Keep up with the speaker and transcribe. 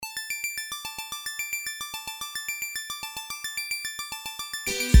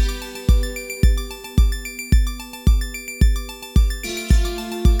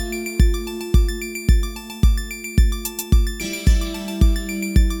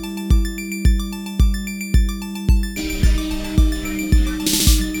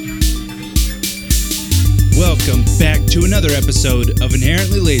welcome back to another episode of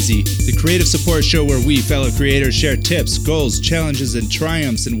Inherently Lazy, the creative support show where we, fellow creators, share tips, goals, challenges, and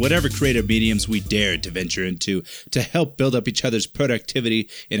triumphs in whatever creative mediums we dare to venture into to help build up each other's productivity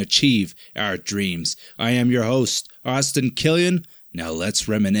and achieve our dreams. I am your host, Austin Killian. Now let's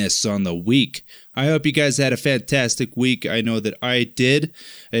reminisce on the week. I hope you guys had a fantastic week. I know that I did.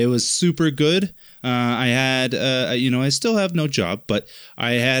 It was super good. I still have no job, but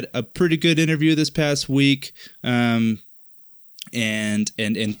I had a pretty good interview this past week. And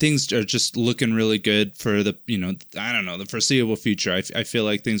things are just looking really good for the foreseeable future. I feel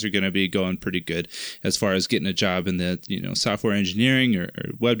like things are going to be going pretty good as far as getting a job in the, software engineering or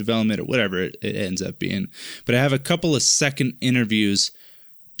web development or whatever it ends up being. But I have a couple of second interviews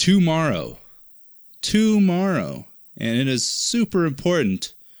tomorrow, and it is super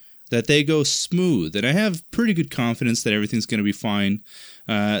important that they go smooth. And I have pretty good confidence that everything's going to be fine.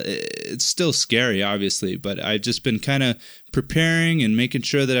 It's still scary, obviously, but I've just been kind of preparing and making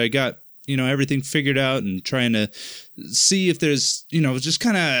sure that I got, everything figured out and trying to see if there's, just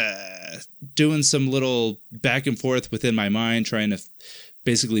kind of doing some little back and forth within my mind, trying to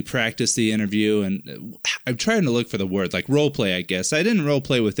basically practice the interview. And I'm trying to look for the word, like role play, I guess. I didn't role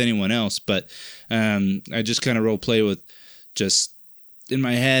play with anyone else, but I just kind of role play with just in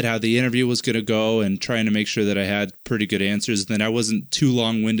my head how the interview was going to go and trying to make sure that I had pretty good answers and that I wasn't too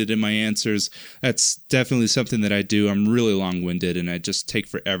long-winded in my answers. That's definitely something that I do. I'm really long-winded and I just take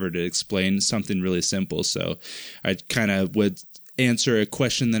forever to explain something really simple. So I kind of would answer a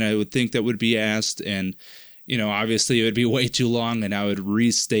question that I would think that would be asked, and obviously it would be way too long, and I would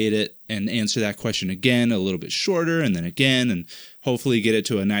restate it and answer that question again a little bit shorter and then again, and hopefully get it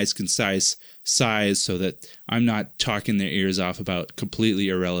to a nice, concise size so that I'm not talking their ears off about completely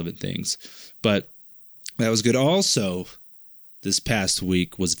irrelevant things. But that was good. Also, this past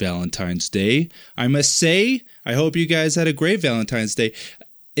week was Valentine's Day. I must say, I hope you guys had a great Valentine's Day.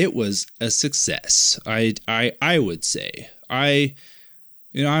 It was a success. I would say.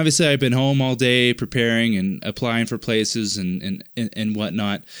 Obviously I've been home all day preparing and applying for places and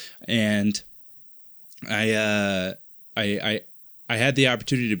whatnot. And I had the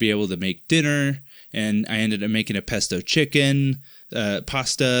opportunity to be able to make dinner, and I ended up making a pesto chicken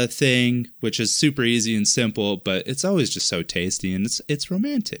pasta thing, which is super easy and simple, but it's always just so tasty, and it's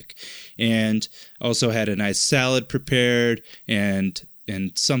romantic. And also had a nice salad prepared and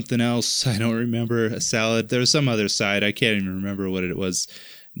something else. I don't remember a salad. There was some other side. I can't even remember what it was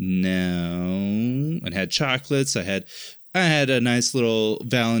now. And had chocolates. I had a nice little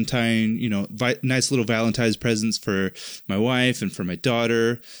Valentine, nice little Valentine's presents for my wife and for my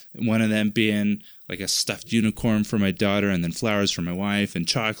daughter. One of them being like a stuffed unicorn for my daughter, and then flowers for my wife, and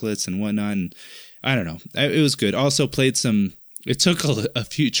chocolates and whatnot. And I don't know. It was good. Also played some. It took a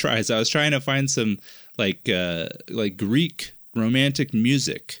few tries. I was trying to find some like Greek romantic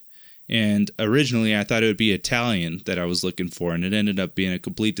music. And originally I thought it would be Italian that I was looking for, and it ended up being a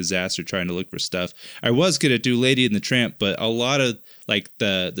complete disaster trying to look for stuff. I was going to do Lady and the Tramp, but a lot of like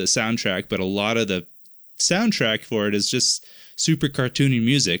the soundtrack, but a lot of the soundtrack for it is just super cartoony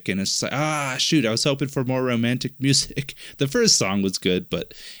music. And it's like, shoot, I was hoping for more romantic music. The first song was good,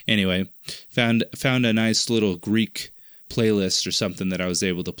 but anyway, found a nice little Greek playlist or something that I was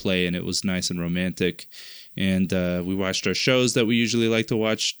able to play, and it was nice and romantic. And we watched our shows that we usually like to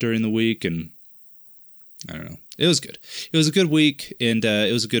watch during the week, and I don't know. It was good. It was a good week, and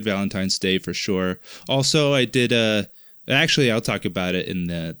it was a good Valentine's Day for sure. Also, I did actually, I'll talk about it in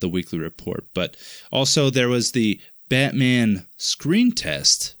the weekly report, but also there was the Batman screen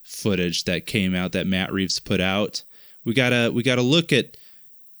test footage that came out that Matt Reeves put out. We got a look at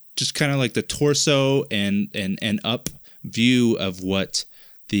just kind of like the torso and up view of what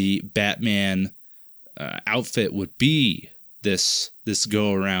the Batman outfit would be this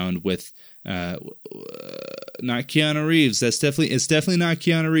go around with not Keanu Reeves. It's definitely not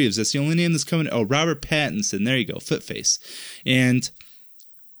Keanu Reeves. That's the only name that's coming. Oh, Robert Pattinson. There you go. Footface. And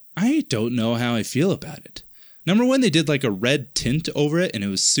I don't know how I feel about it. Number one, they did like a red tint over it, and it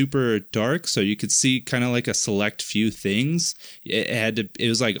was super dark, so you could see kind of like a select few things. It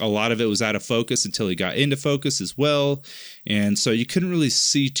was like a lot of it was out of focus until he got into focus as well, and so you couldn't really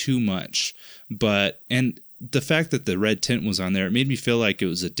see too much. And the fact that the red tint was on there, it made me feel like it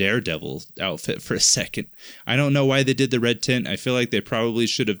was a Daredevil outfit for a second. I don't know why they did the red tint. I feel like they probably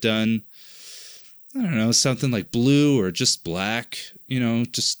should have done, I don't know, something like blue or just black,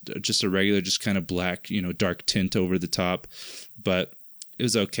 just a regular, just kind of black, dark tint over the top. But it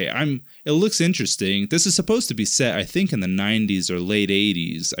was okay. It looks interesting. This is supposed to be set, I think, in the 90s or late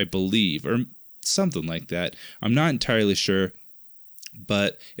 80s, I believe, or something like that. I'm not entirely sure.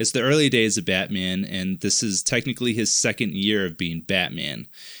 But it's the early days of Batman, and this is technically his second year of being Batman.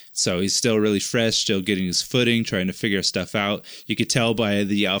 So he's still really fresh, still getting his footing, trying to figure stuff out. You could tell by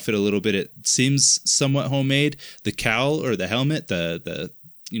the outfit a little bit, it seems somewhat homemade. The cowl or the helmet, the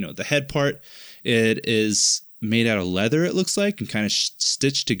head part, it is made out of leather, it looks like, and kind of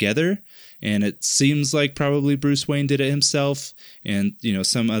stitched together. And it seems like probably Bruce Wayne did it himself, and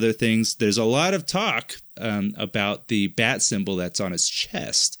some other things. There's a lot of talk about the bat symbol that's on his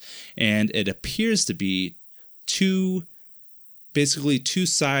chest, and it appears to be basically two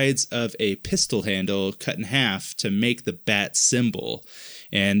sides of a pistol handle cut in half to make the bat symbol.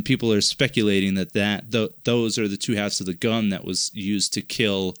 And people are speculating that those are the two halves of the gun that was used to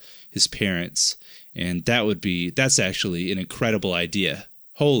kill his parents. And that's actually an incredible idea.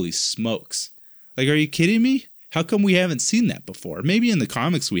 Holy smokes. Like, are you kidding me? How come we haven't seen that before? Maybe in the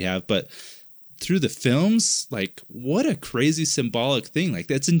comics we have, but through the films, like, what a crazy symbolic thing. Like,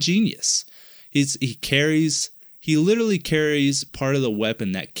 that's ingenious. He literally carries part of the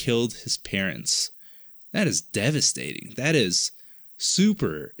weapon that killed his parents. That is devastating. That is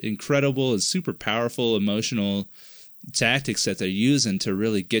super incredible and super powerful emotional tactics that they're using to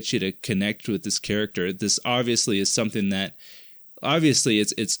really get you to connect with this character. This obviously is something that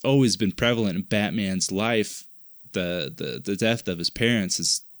it's always been prevalent in Batman's life. The death of his parents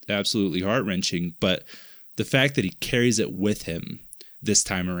is absolutely heart-wrenching, but the fact that he carries it with him this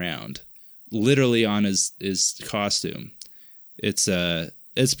time around, literally on his costume, it's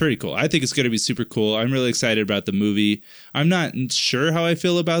pretty cool. I think it's going to be super cool. I'm really excited about the movie. I'm not sure how I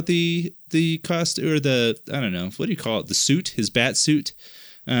feel about the costume, or I don't know, what do you call it? The suit, his bat suit.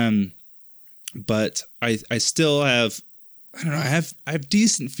 But I still have, I don't know, I have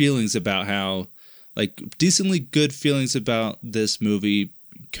decent feelings about decently good feelings about this movie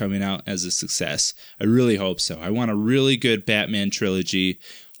coming out as a success. I really hope so. I want a really good Batman trilogy.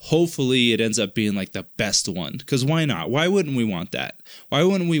 Hopefully it ends up being like the best one, because why not? Why wouldn't we want that? Why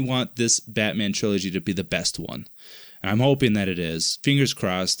wouldn't we want this Batman trilogy to be the best one? And I'm hoping that it is. Fingers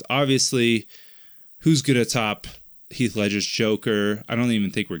crossed. Obviously, who's going to top Heath Ledger's Joker? I don't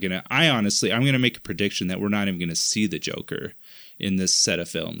even think we're going to. I'm going to make a prediction that we're not even going to see the Joker in this set of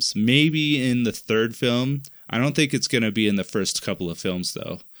films. Maybe in the third film. I don't think it's going to be in the first couple of films,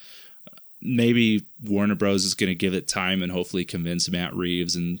 though. Maybe Warner Bros. Is going to give it time and hopefully convince Matt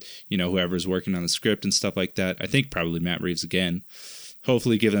Reeves and, whoever's working on the script and stuff like that. I think probably Matt Reeves again.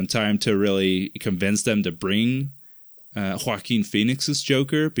 Hopefully give them time to really convince them to bring Joaquin Phoenix's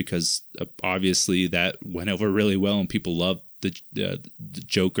Joker, because obviously that went over really well and people loved the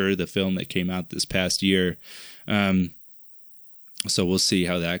Joker, the film that came out this past year. So we'll see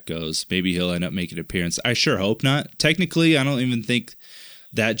how that goes. Maybe he'll end up making an appearance. I sure hope not. Technically, I don't even think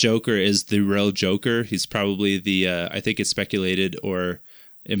that Joker is the real Joker. He's probably I think it's speculated, or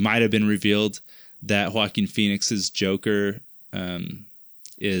it might have been revealed, that Joaquin Phoenix's Joker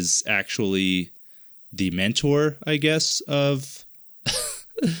is actually the mentor, I guess, of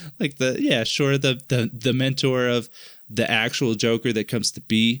the mentor of the actual Joker that comes to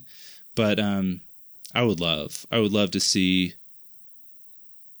be. But I would love to see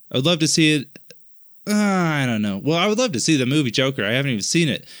it. I don't know. Well, I would love to see the movie Joker. I haven't even seen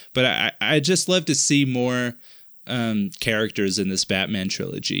it, but I just love to see more characters in this Batman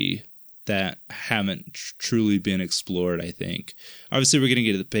trilogy that haven't truly been explored, I think. Obviously, we're going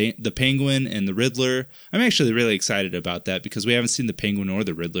to get the Penguin and the Riddler. I'm actually really excited about that, because we haven't seen the Penguin or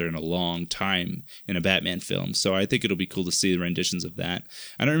the Riddler in a long time in a Batman film. So I think it'll be cool to see the renditions of that.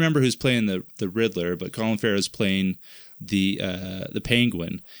 I don't remember who's playing the Riddler, but Colin Farrell's playing the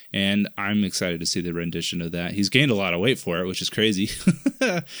Penguin, and I'm excited to see the rendition of that. He's gained a lot of weight for it, which is crazy.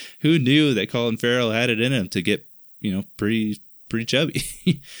 Who knew that Colin Farrell had it in him to get, pretty chubby?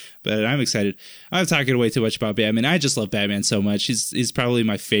 But I'm excited. I'm talking way too much about Batman. I just love Batman so much. He's probably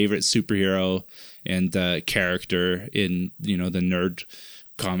my favorite superhero and character in the nerd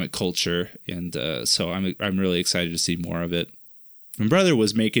comic culture, and so I'm really excited to see more of it. My brother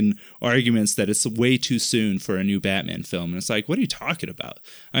was making arguments that it's way too soon for a new Batman film. And it's like, what are you talking about?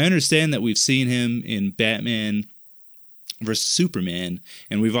 I understand that we've seen him in Batman versus Superman,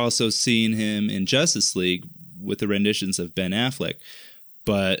 and we've also seen him in Justice League with the renditions of Ben Affleck.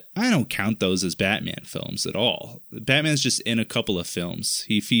 But I don't count those as Batman films at all. Batman's just in a couple of films.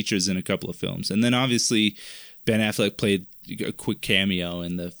 He features in a couple of films. And then obviously Ben Affleck played a quick cameo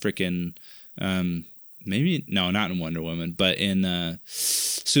in the frickin'... maybe, no, not in Wonder Woman, but in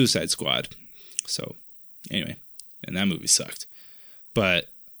Suicide Squad. So, anyway, and that movie sucked. But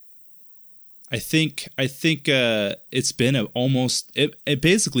I think it's been it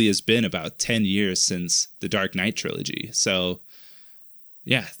basically has been about 10 years since the Dark Knight trilogy. So,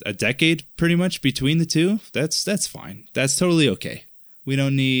 a decade pretty much between the two. That's fine. That's totally okay. We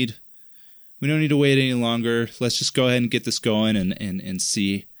don't need to wait any longer. Let's just go ahead and get this going and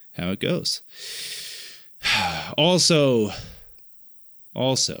see how it goes. Also,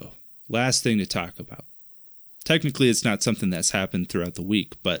 last thing to talk about. Technically, it's not something that's happened throughout the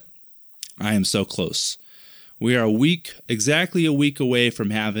week, but I am so close. We are exactly a week away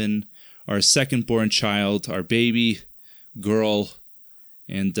from having our second-born child, our baby girl,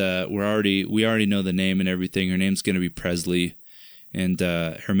 and we already know the name and everything. Her name's going to be Presley, and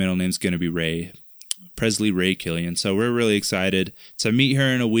her middle name's going to be Ray. Presley Ray Killian. So we're really excited to meet her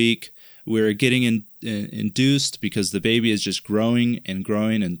in a week. We're getting induced because the baby is just growing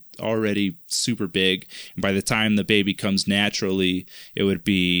and already super big. And by the time the baby comes naturally, she would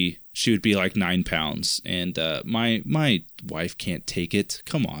be like 9 pounds. And my wife can't take it.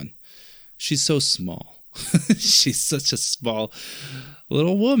 Come on. She's so small. She's such a small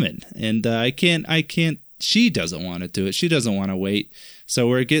little woman. And I can't, she doesn't want to do it. She doesn't want to wait. So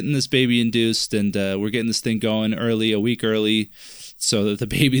we're getting this baby induced, and we're getting this thing going a week early, so that the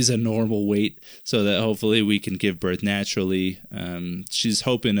baby's a normal weight, so that hopefully we can give birth naturally. She's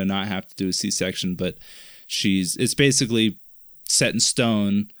hoping to not have to do a C-section, but it's basically set in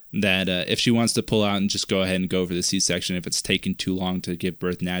stone that if she wants to pull out and just go ahead and go for the C-section, if it's taking too long to give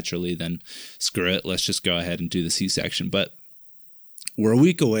birth naturally, then screw it. Let's just go ahead and do the C-section. But we're a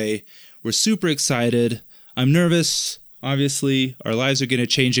week away. We're super excited. I'm nervous. Obviously, our lives are going to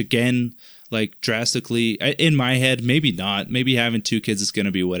change again, like drastically. In my head, maybe not. Maybe having 2 kids is going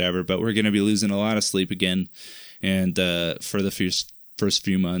to be whatever, but we're going to be losing a lot of sleep again, and for the first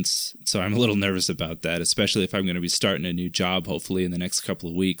few months. So I'm a little nervous about that, especially if I'm going to be starting a new job, hopefully in the next couple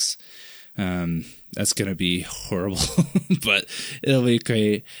of weeks. That's going to be horrible, but it'll be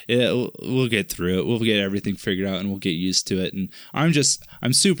okay. We'll get through it. We'll get everything figured out, and we'll get used to it. And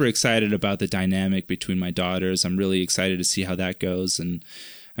I'm super excited about the dynamic between my daughters. I'm really excited to see how that goes. And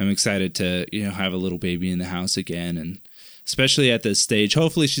I'm excited to, have a little baby in the house again. And especially at this stage,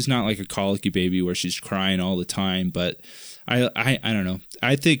 hopefully she's not like a colicky baby where she's crying all the time. But I don't know.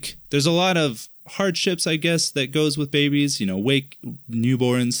 I think there's a lot of hardships, I guess, that goes with babies.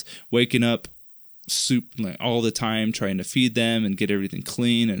 Newborns waking up all the time, trying to feed them and get everything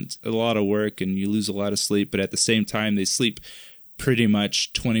clean, and it's a lot of work, and you lose a lot of sleep. But at the same time, they sleep pretty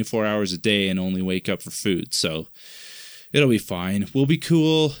much 24 hours a day and only wake up for food. So it'll be fine. We'll be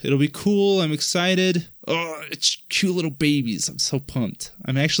cool. It'll be cool. I'm excited. Oh, it's cute little babies. I'm so pumped.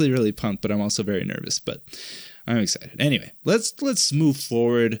 I'm actually really pumped, but I'm also very nervous. But I'm excited. Anyway, let's move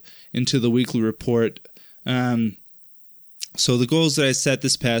forward into the weekly report. So the goals that I set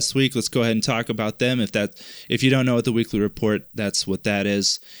this past week, let's go ahead and talk about them. If you don't know what the weekly report, that's what that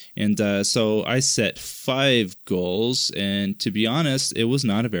is. And so I set 5 goals, and to be honest, it was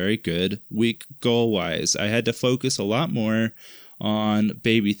not a very good week goal-wise. I had to focus a lot more on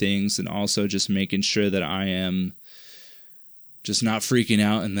baby things, and also just making sure that I am just not freaking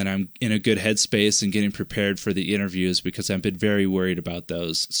out, and that I'm in a good headspace and getting prepared for the interviews, because I've been very worried about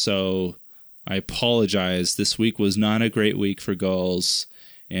those. So I apologize. This week was not a great week for goals,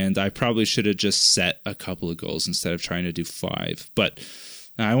 and I probably should have just set a couple of goals instead of trying to do 5. But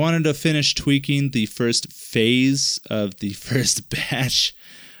I wanted to finish tweaking the first phase of the first batch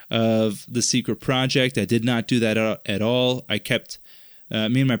of the secret project. I did not do that at all. Me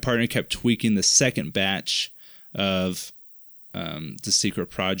and my partner kept tweaking the second batch of the secret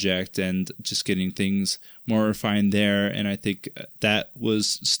project, and just getting things more refined there. And I think that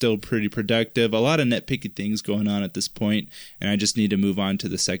was still pretty productive. A lot of nitpicky things going on at this point, and I just need to move on to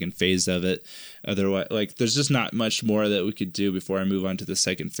the second phase of it. Otherwise, there's just not much more that we could do before I move on to the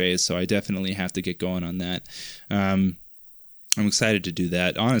second phase. So I definitely have to get going on that. I'm excited to do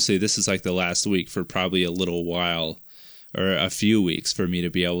that. Honestly, this is like the last week for probably a little while, or a few weeks, for me to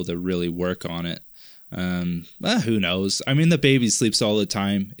be able to really work on it. Who knows? I mean, the baby sleeps all the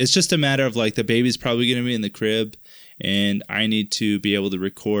time. It's just a matter of the baby's probably going to be in the crib, and I need to be able to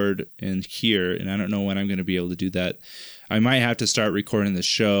record and hear, and I don't know when I'm going to be able to do that. I might have to start recording the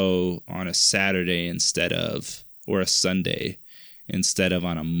show on a Saturday or a Sunday, instead of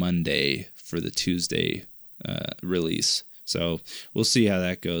on a Monday for the Tuesday release. So we'll see how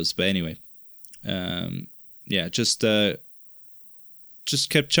that goes. But anyway, just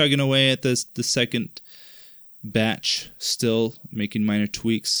kept chugging away at the second batch, still making minor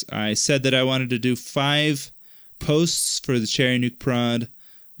tweaks. I said that I wanted to do 5 posts for the Cherry Nuke Prod,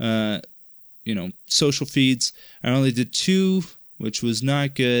 social feeds. I only did 2, which was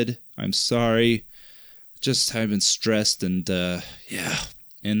not good. I'm sorry. I've been stressed, and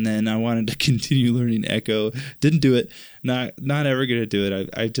And then I wanted to continue learning Echo. Didn't do it. Not ever gonna do it.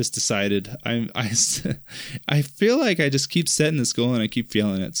 I just decided. I feel like I just keep setting this goal and I keep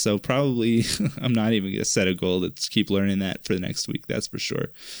feeling it. So probably I'm not even gonna set a goal to keep learning that for the next week. That's for sure,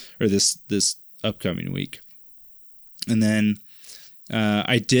 or this upcoming week. And then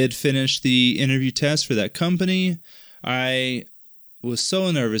I did finish the interview test for that company. I was so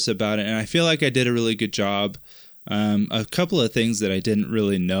nervous about it, and I feel like I did a really good job. A couple of things that I didn't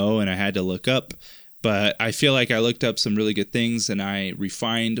really know and I had to look up, but I feel like I looked up some really good things and I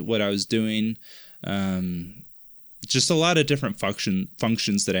refined what I was doing. Just a lot of different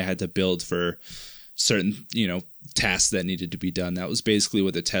functions that I had to build for certain, tasks that needed to be done. That was basically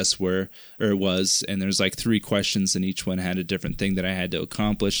what the tests was. And there's like 3 questions and each one had a different thing that I had to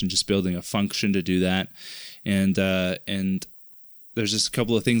accomplish, and just building a function to do that. And there's just a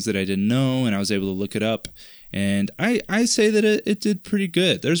couple of things that I didn't know, and I was able to look it up. And I say that it did pretty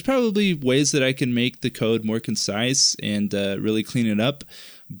good. There's probably ways that I can make the code more concise and really clean it up.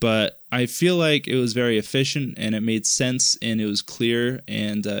 But I feel like it was very efficient and it made sense and it was clear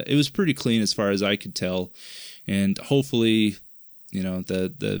and it was pretty clean as far as I could tell. And hopefully,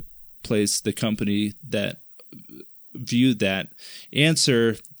 the company that viewed that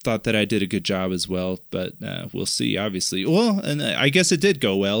answer thought that I did a good job as well, but we'll see, obviously. Well, and I guess it did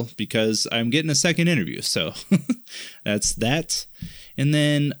go well because I'm getting a second interview, so that's that. And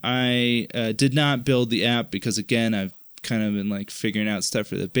then I did not build the app because, again, I've kind of been like figuring out stuff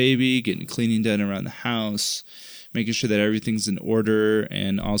for the baby, getting cleaning done around the house, making sure that everything's in order,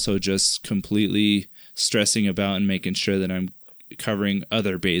 and also just completely stressing about and making sure that I'm covering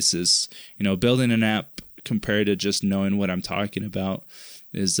other bases. Building an app compared to just knowing what I'm talking about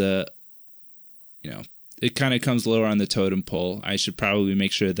is it kind of comes lower on the totem pole. I should probably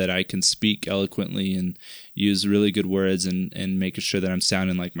make sure that I can speak eloquently and use really good words and making sure that I'm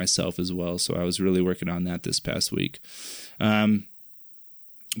sounding like myself as well. So I was really working on that this past week.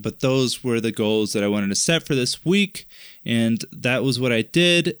 But those were the goals that I wanted to set for this week, and that was what I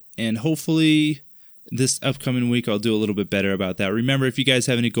did. And hopefully this upcoming week, I'll do a little bit better about that. Remember, if you guys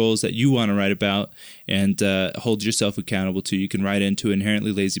have any goals that you want to write about and hold yourself accountable to, you can write into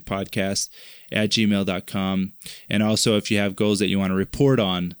inherentlylazypodcast@gmail.com. And also, if you have goals that you want to report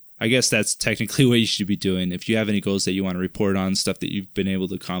on, I guess that's technically what you should be doing. If you have any goals that you want to report on, stuff that you've been able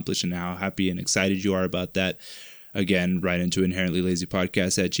to accomplish and how happy and excited you are about that, again, write into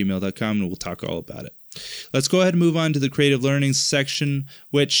inherentlylazypodcast@gmail.com and we'll talk all about it. Let's go ahead and move on to the creative learning section,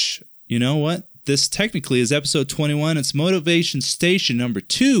 which, you know what? This technically is episode 21. It's Motivation Station number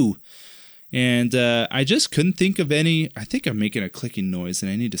 2. And I just couldn't think of any. I think I'm making a clicking noise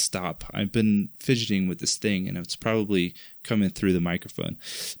and I need to stop. I've been fidgeting with this thing and it's probably coming through the microphone.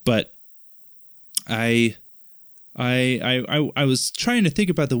 But I was trying to think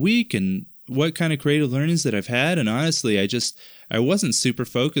about the week and what kind of creative learnings that I've had. And honestly, I wasn't super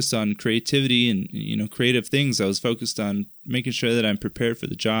focused on creativity and, creative things. I was focused on making sure that I'm prepared for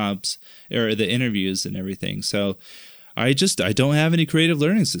the jobs or the interviews and everything. So I don't have any creative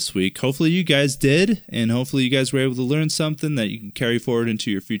learnings this week. Hopefully you guys did, and hopefully you guys were able to learn something that you can carry forward into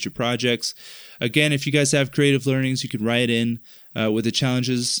your future projects. Again, if you guys have creative learnings, you can write in with the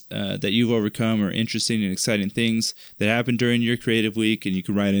challenges that you've overcome or interesting and exciting things that happened during your creative week, and you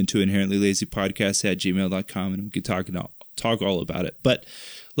can write into inherentlylazypodcast@gmail.com, and we can talk all about it. But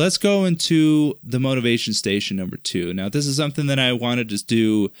let's go into the Motivation Station number 2. Now, this is something that I wanted to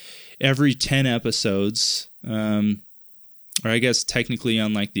do every 10 episodes, or I guess technically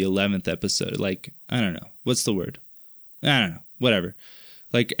on like the 11th episode. Like, I don't know. What's the word? I don't know. Whatever.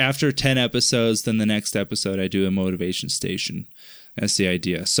 Like after 10 episodes, then the next episode I do a Motivation Station. That's the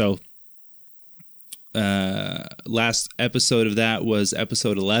idea. So last episode of that was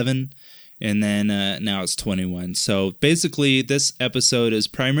episode 11. And then now it's 21. So basically, this episode is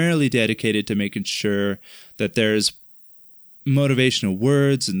primarily dedicated to making sure that there's motivational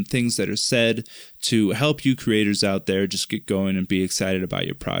words and things that are said to help you creators out there just get going and be excited about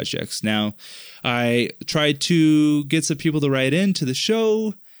your projects. Now, I tried to get some people to write into the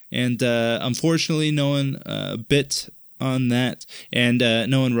show, and unfortunately, no one bit on that, and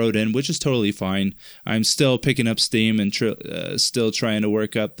no one wrote in, which is totally fine. I'm still picking up steam and still trying to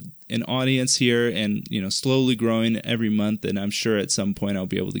work up an audience here, and slowly growing every month, and I'm sure at some point I'll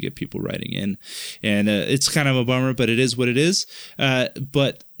be able to get people writing in, and it's kind of a bummer, but it is what it is.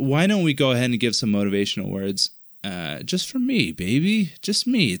 But why don't we go ahead and give some motivational words just for me, baby, just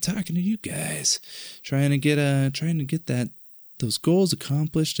me talking to you guys, trying to get those goals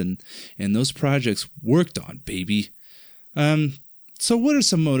accomplished and those projects worked on, baby. So what are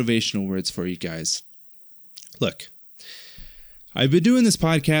some motivational words for you guys? Look, I've been doing this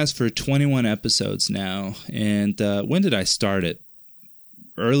podcast for 21 episodes now, and when did I start it?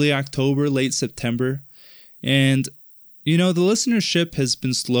 Early October, late September, and the listenership has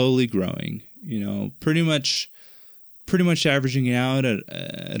been slowly growing. Pretty much averaging out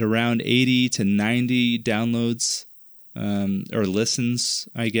at around 80 to 90 downloads or listens,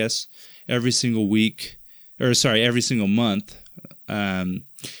 I guess, every single month.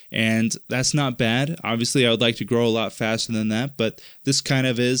 And that's not bad. Obviously, I would like to grow a lot faster than that, but this kind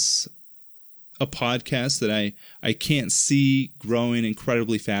of is a podcast that I can't see growing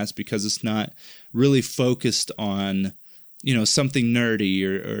incredibly fast because it's not really focused on, something nerdy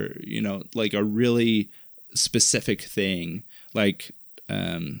or like a really specific thing like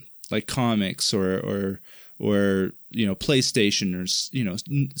comics or PlayStation or,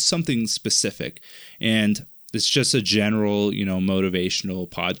 something specific. And it's just a general, motivational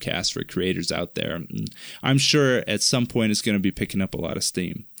podcast for creators out there. And I'm sure at some point it's going to be picking up a lot of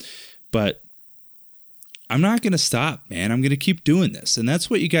steam. But I'm not going to stop, man. I'm going to keep doing this. And that's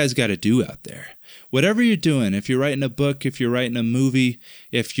what you guys got to do out there. Whatever you're doing, if you're writing a book, if you're writing a movie,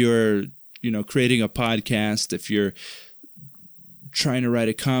 if you're, creating a podcast, if you're trying to write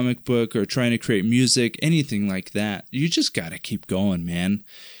a comic book or trying to create music, anything like that, you just got to keep going, man.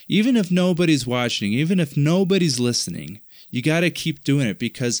 Even if nobody's watching, even if nobody's listening, you got to keep doing it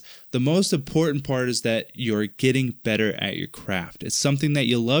because the most important part is that you're getting better at your craft. It's something that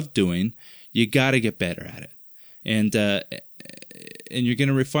you love doing. You got to get better at it. And you're going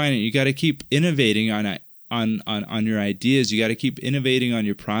to refine it. You got to keep innovating on your ideas. You got to keep innovating on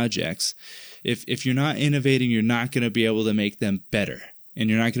your projects. If you're not innovating, you're not going to be able to make them better. And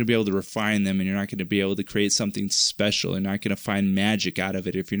you're not going to be able to refine them, and you're not going to be able to create something special. You're not going to find magic out of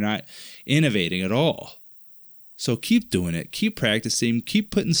it if you're not innovating at all. So keep doing it. Keep practicing. Keep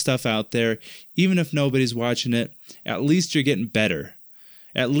putting stuff out there. Even if nobody's watching it, at least you're getting better.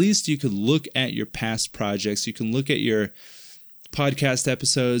 At least you could look at your past projects. You can look at your podcast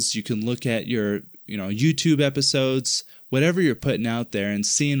episodes. You can look at your YouTube episodes, whatever you're putting out there, and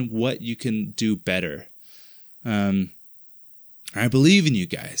seeing what you can do better. I believe in you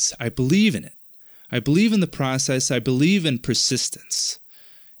guys. I believe in it. I believe in the process. I believe in persistence,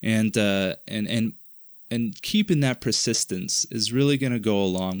 and keeping that persistence is really going to go a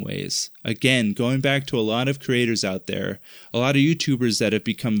long ways. Again, going back to a lot of creators out there, a lot of YouTubers that have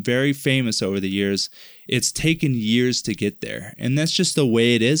become very famous over the years, it's taken years to get there, and that's just the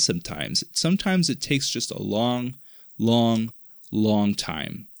way it is sometimes. Sometimes it takes just a long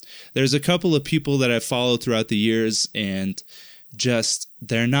time. There's a couple of people that I've followed throughout the years, and just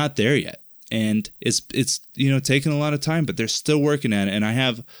they're not there yet, and it's taking a lot of time, but they're still working at it. And I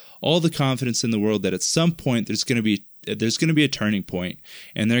have all the confidence in the world that at some point there's going to be a turning point,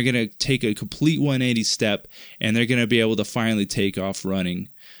 and they're going to take a complete 180 step, and they're going to be able to finally take off running.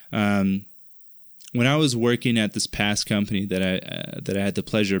 When I was working at this past company that I had the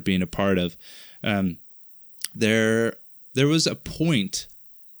pleasure of being a part of, there was a point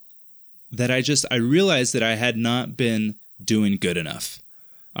that I realized that I had not been doing good enough.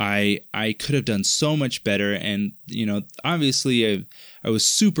 I could have done so much better, and obviously I was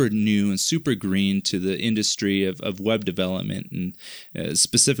super new and super green to the industry of web development, and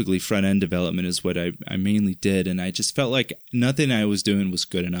specifically front end development is what I mainly did, and I just felt like nothing I was doing was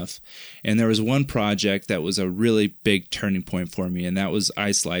good enough. And there was one project that was a really big turning point for me, and that was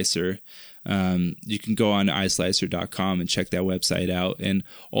iSlicer. You can go on to iSlicer.com and check that website out, and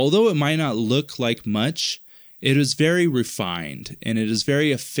although it might not look like much, it is very refined, and it is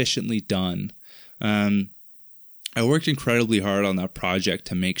very efficiently done. I worked incredibly hard on that project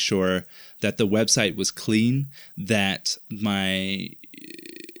to make sure that the website was clean, that the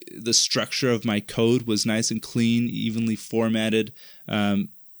structure of my code was nice and clean, evenly formatted,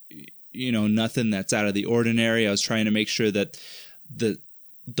 nothing that's out of the ordinary. I was trying to make sure that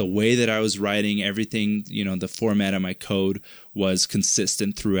the way that I was writing everything, the format of my code was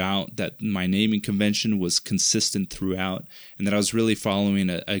consistent throughout, that my naming convention was consistent throughout, and that I was really following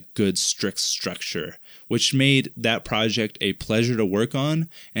a good, strict structure, which made that project a pleasure to work on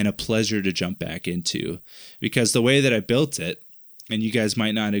and a pleasure to jump back into. Because the way that I built it, and you guys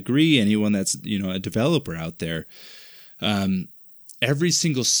might not agree, anyone that's, a developer out there, every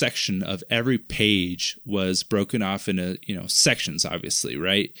single section of every page was broken off into, sections, obviously,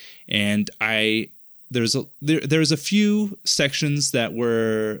 right? And there was a few sections that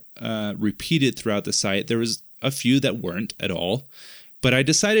were repeated throughout the site. There was a few that weren't at all, but I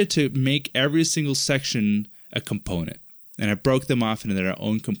decided to make every single section a component, and I broke them off into their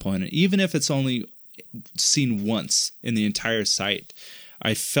own component, even if it's only seen once in the entire site.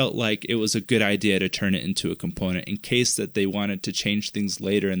 I felt like it was a good idea to turn it into a component in case that they wanted to change things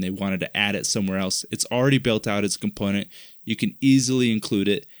later and they wanted to add it somewhere else. It's already built out as a component. You can easily include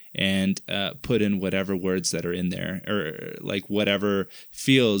it and put in whatever words that are in there, or like whatever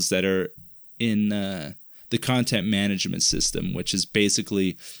fields that are in the content management system, which is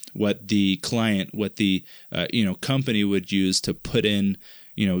basically what the client, what the company would use to put in,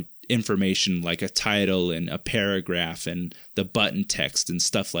 information like a title and a paragraph and the button text and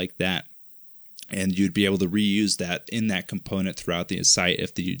stuff like that. And you'd be able to reuse that in that component throughout the site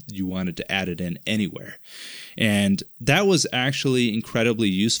if you wanted to add it in anywhere. And that was actually incredibly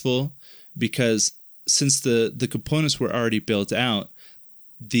useful because since the components were already built out,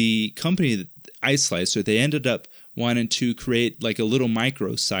 the company, iSlicer, they ended up wanting to create like a little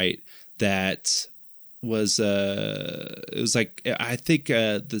micro site that was it was like, I think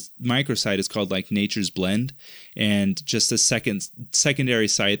the microsite is called like Nature's Blend, and just a secondary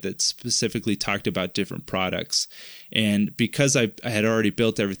site that specifically talked about different products. And because I had already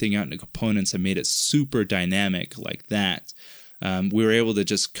built everything out into components and made it super dynamic like that, we were able to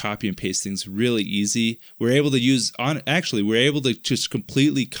just copy and paste things really easy. We're able to just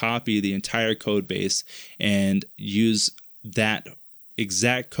completely copy the entire code base and use that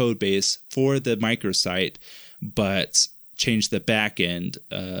exact code base for the microsite, but change the back end,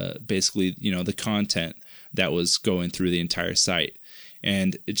 basically, the content that was going through the entire site.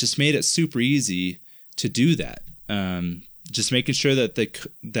 And it just made it super easy to do that. Just making sure that the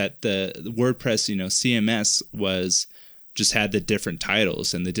WordPress, CMS was just had the different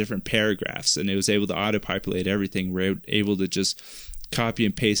titles and the different paragraphs, and it was able to auto-populate everything. We're able to just copy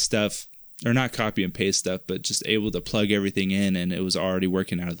and paste stuff, or not copy and paste stuff, but just able to plug everything in, and it was already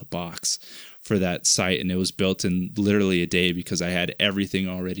working out of the box for that site, and it was built in literally a day because I had everything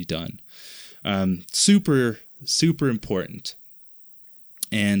already done. Super, super important.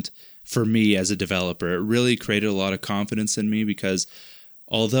 And for me as a developer, it really created a lot of confidence in me because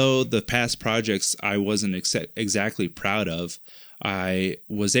although the past projects I wasn't exactly proud of, I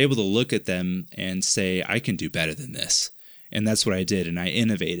was able to look at them and say, I can do better than this. And that's what I did. And I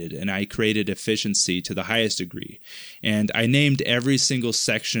innovated and I created efficiency to the highest degree. And I named every single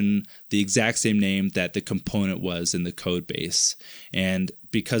section the exact same name that the component was in the code base. And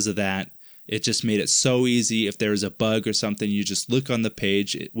because of that, it just made it so easy. If there was a bug or something, you just look on the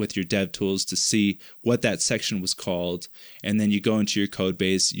page with your dev tools to see what that section was called. And then you go into your code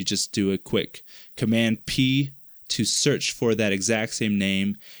base. You just do a quick Command P to search for that exact same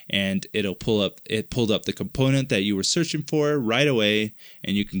name, and it pulled up the component that you were searching for right away,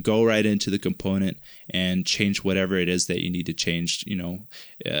 and you can go right into the component and change whatever it is that you need to change,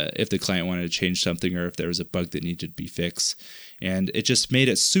 if the client wanted to change something or if there was a bug that needed to be fixed. And it just made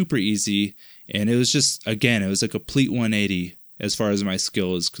it super easy, and it was just, again, it was a complete 180 as far as my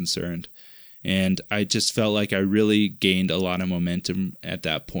skill is concerned. And I just felt like I really gained a lot of momentum at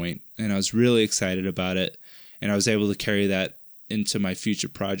that point, and I was really excited about it. And I was able to carry that into my future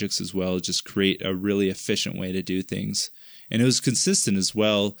projects as well, just create a really efficient way to do things. And it was consistent as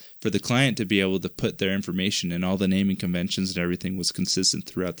well for the client to be able to put their information, and all the naming conventions and everything was consistent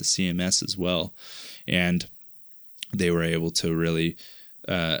throughout the CMS as well. And they were able to really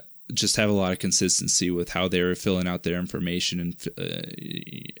just have a lot of consistency with how they were filling out their information and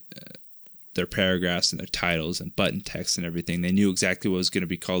their paragraphs and their titles and button text and everything. They knew exactly what was going to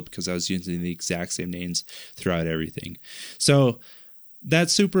be called because I was using the exact same names throughout everything. So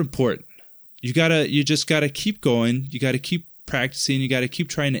that's super important. You just gotta keep going. You gotta keep practicing. You gotta keep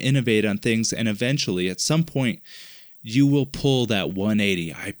trying to innovate on things, and eventually, at some point, you will pull that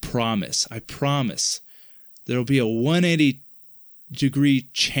 180. I promise. There'll be a 180-degree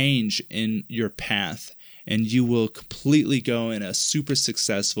change in your path, and you will completely go in a super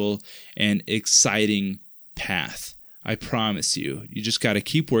successful and exciting path. I promise you. You just got to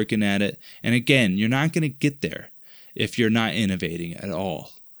keep working at it. And again, you're not going to get there if you're not innovating at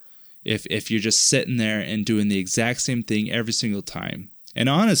all. If you're just sitting there and doing the exact same thing every single time. And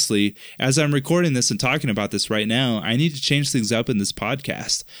honestly, as I'm recording this and talking about this right now, I need to change things up in this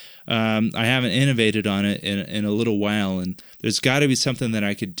podcast. I haven't innovated on it in a little while, and there's got to be something that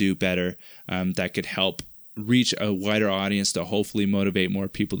I could do better that could help reach a wider audience to hopefully motivate more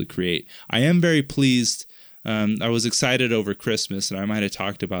people to create. I am very pleased. I was excited over Christmas, and I might have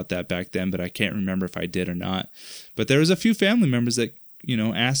talked about that back then, but I can't remember if I did or not. But there was a few family members that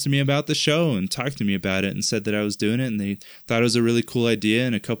asked me about the show and talked to me about it and said that I was doing it, and they thought it was a really cool idea,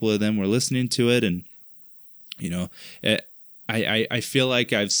 and a couple of them were listening to it, and I feel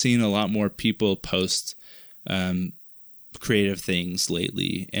like I've seen a lot more people post creative things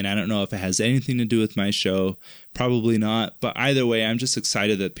lately, and I don't know if it has anything to do with my show. Probably not, but either way, I'm just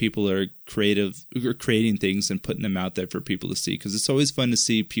excited that people are creating things and putting them out there for people to see, because it's always fun to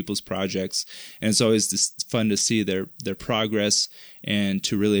see people's projects, and it's always fun to see their progress and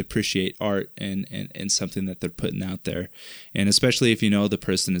to really appreciate art and something that they're putting out there. And especially if you know the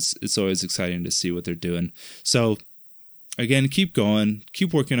person, it's always exciting to see what they're doing. So again, keep going,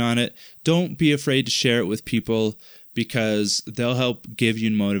 keep working on it. Don't be afraid to share it with people, because they'll help give you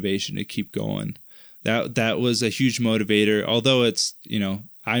motivation to keep going. That was a huge motivator. Although it's,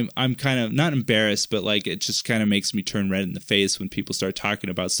 I'm kind of not embarrassed, but like it just kind of makes me turn red in the face when people start talking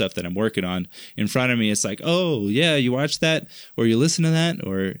about stuff that I'm working on in front of me. It's like, oh yeah, you watch that, or you listen to that,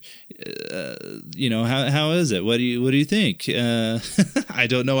 or how is it? What do you think? I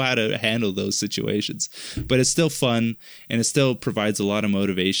don't know how to handle those situations, but it's still fun, and it still provides a lot of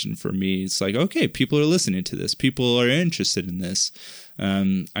motivation for me. It's like, okay, people are listening to this, people are interested in this.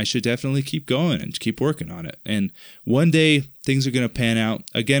 I should definitely keep going and keep working on it. And one day things are going to pan out.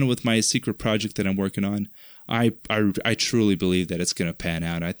 Again, with my secret project that I'm working on, I truly believe that it's going to pan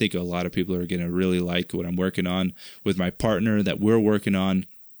out. I think a lot of people are going to really like what I'm working on with my partner that we're working on.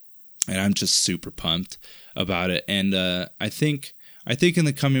 And I'm just super pumped about it. And I think in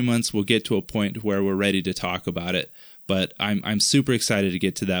the coming months we'll get to a point where we're ready to talk about it. But I'm super excited to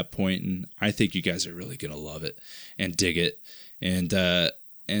get to that point, and I think you guys are really going to love it and dig it. And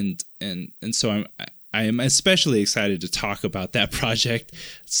so I am especially excited to talk about that project,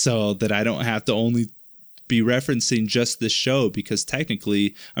 so that I don't have to only be referencing just this show, because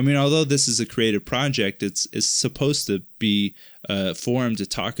technically, I mean, although this is a creative project, it's supposed to be a forum to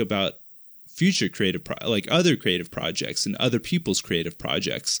talk about future creative, like other creative projects and other people's creative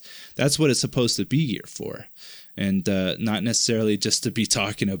projects. That's what it's supposed to be here for. And not necessarily just to be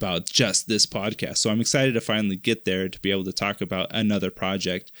talking about just this podcast. So I'm excited to finally get there, to be able to talk about another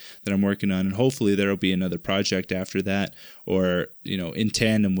project that I'm working on. And hopefully there will be another project after that, or, in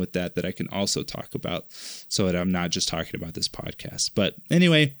tandem with that I can also talk about, so that I'm not just talking about this podcast. But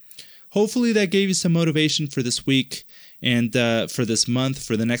anyway, hopefully that gave you some motivation for this week and for this month,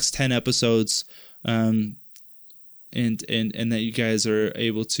 for the next 10 episodes. And that you guys are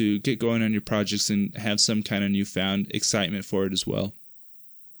able to get going on your projects and have some kind of newfound excitement for it as well.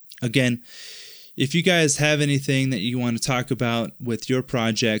 Again, if you guys have anything that you want to talk about with your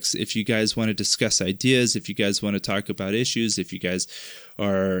projects, if you guys want to discuss ideas, if you guys want to talk about issues, if you guys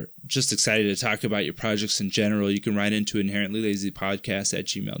are just excited to talk about your projects in general, you can write into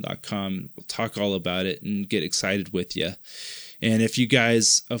inherentlylazypodcast@gmail.com. We'll talk all about it and get excited with you. And if you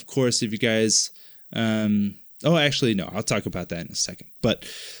guys, oh, actually, no, I'll talk about that in a second. But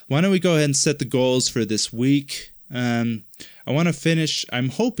why don't we go ahead and set the goals for this week? I'm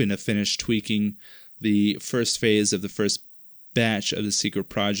hoping to finish tweaking the first phase of the first batch of the secret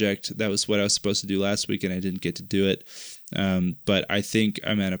project. That was what I was supposed to do last week, and I didn't get to do it. But I think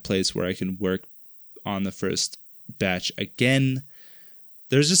I'm at a place where I can work on the first batch again.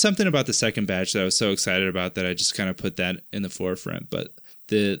 There's just something about the second batch that I was so excited about that I just kind of put that in the forefront. But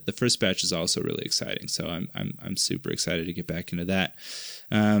the first batch is also really exciting, so I'm super excited to get back into that.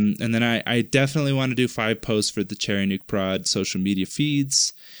 And then I definitely want to do 5 posts for the Cherry Nuke Prod social media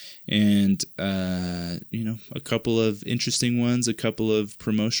feeds, and a couple of interesting ones, a couple of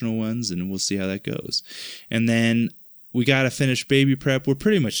promotional ones, and we'll see how that goes. And then we got to finish baby prep. We're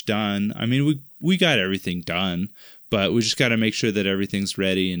pretty much done. I mean, we got everything done, but we just got to make sure that everything's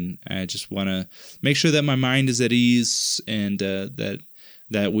ready, and I just want to make sure that my mind is at ease, and that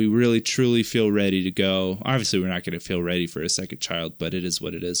we really truly feel ready to go. Obviously, we're not going to feel ready for a second child, but it is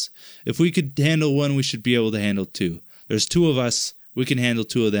what it is. If we could handle one, we should be able to handle 2. There's 2 of us. We can handle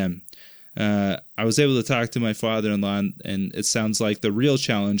 2 of them. I was able to talk to my father-in-law, and it sounds like the real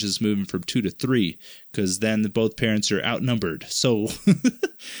challenge is moving from 2 to 3, because then both parents are outnumbered. So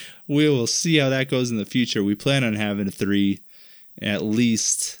we will see how that goes in the future. We plan on having 3, at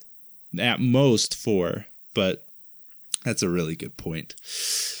least, at most 4, but that's a really good point.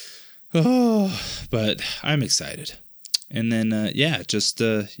 Oh, but I'm excited. And then,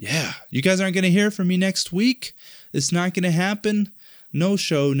 you guys aren't going to hear from me next week. It's not going to happen. No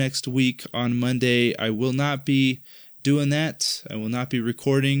show next week on Monday. I will not be doing that. I will not be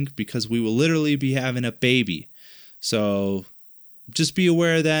recording, because we will literally be having a baby. So just be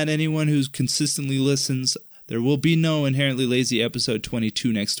aware of that. Anyone who consistently listens, there will be no Inherently Lazy episode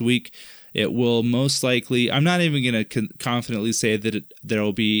 22 next week. It will most likely, I'm not even going to confidently say that there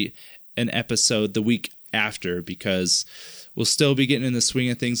will be an episode the week after, because we'll still be getting in the swing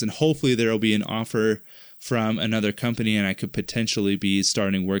of things, and hopefully there will be an offer from another company, and I could potentially be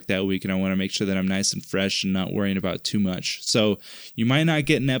starting work that week, and I want to make sure that I'm nice and fresh and not worrying about too much. So you might not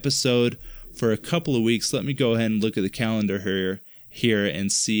get an episode for a couple of weeks. Let me go ahead and look at the calendar here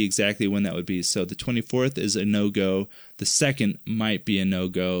and see exactly when that would be. So the 24th is a no-go. The 2nd might be a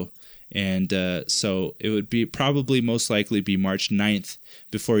no-go. And so it would be probably most likely be March 9th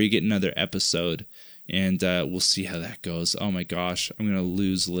before you get another episode. And we'll see how that goes. Oh my gosh, I'm going to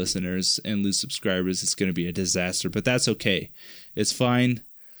lose listeners and lose subscribers. It's going to be a disaster, but that's okay. It's fine.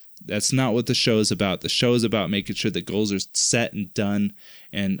 That's not what the show is about. The show is about making sure that goals are set and done.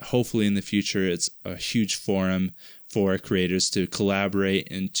 And hopefully in the future, it's a huge forum for creators to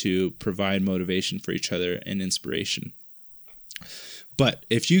collaborate and to provide motivation for each other and inspiration. But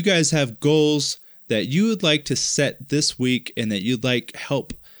if you guys have goals that you would like to set this week and that you'd like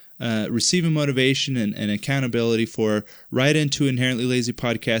help receiving motivation and accountability for, write into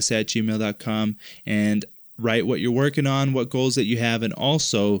inherentlylazypodcast@gmail.com and write what you're working on, what goals that you have, and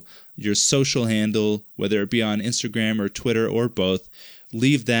also your social handle, whether it be on Instagram or Twitter or both.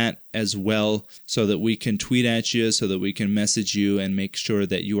 Leave that as well so that we can tweet at you, so that we can message you and make sure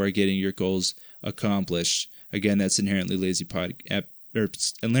that you are getting your goals accomplished. Again, that's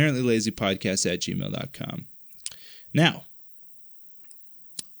inherentlylazypodcast@gmail.com. Now,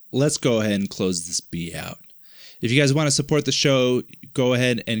 let's go ahead and close this B out. If you guys want to support the show, go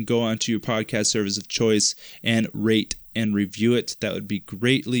ahead and go onto your podcast service of choice and rate and review it. That would be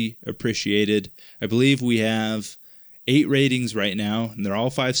greatly appreciated. I believe we have 8 ratings right now, and they're all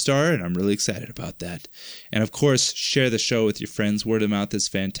 5-star, and I'm really excited about that. And of course, share the show with your friends. Word of mouth is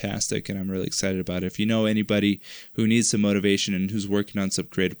fantastic, and I'm really excited about it. If you know anybody who needs some motivation and who's working on some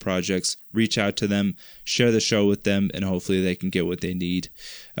creative projects, reach out to them, share the show with them, and hopefully they can get what they need.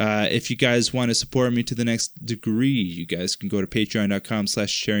 If you guys want to support me to the next degree, you guys can go to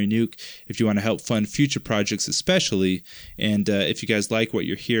patreon.com/CherryNuke if you want to help fund future projects especially. And if you guys like what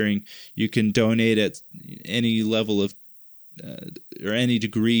you're hearing, you can donate at any level of or any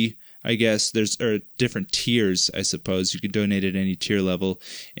degree, I guess. There's different tiers, I suppose. You can donate at any tier level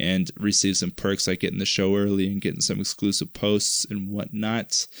and receive some perks like getting the show early and getting some exclusive posts and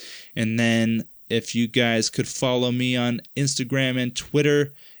whatnot. And then if you guys could follow me on Instagram and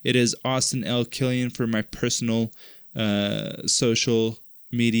Twitter, it is Austin L. Killian for my personal social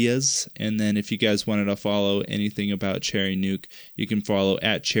medias. And then if you guys wanted to follow anything about Cherry Nuke, you can follow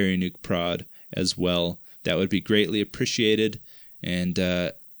at Cherry Nuke Prod as well. That would be greatly appreciated. And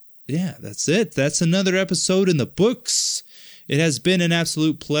yeah, that's it. That's another episode in the books. It has been an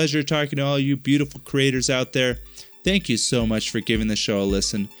absolute pleasure talking to all you beautiful creators out there. Thank you so much for giving the show a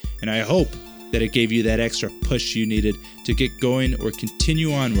listen. And I hope that it gave you that extra push you needed to get going or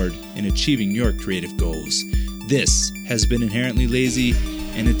continue onward in achieving your creative goals. This has been Inherently Lazy.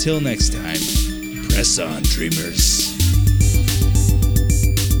 And until next time, press on, dreamers.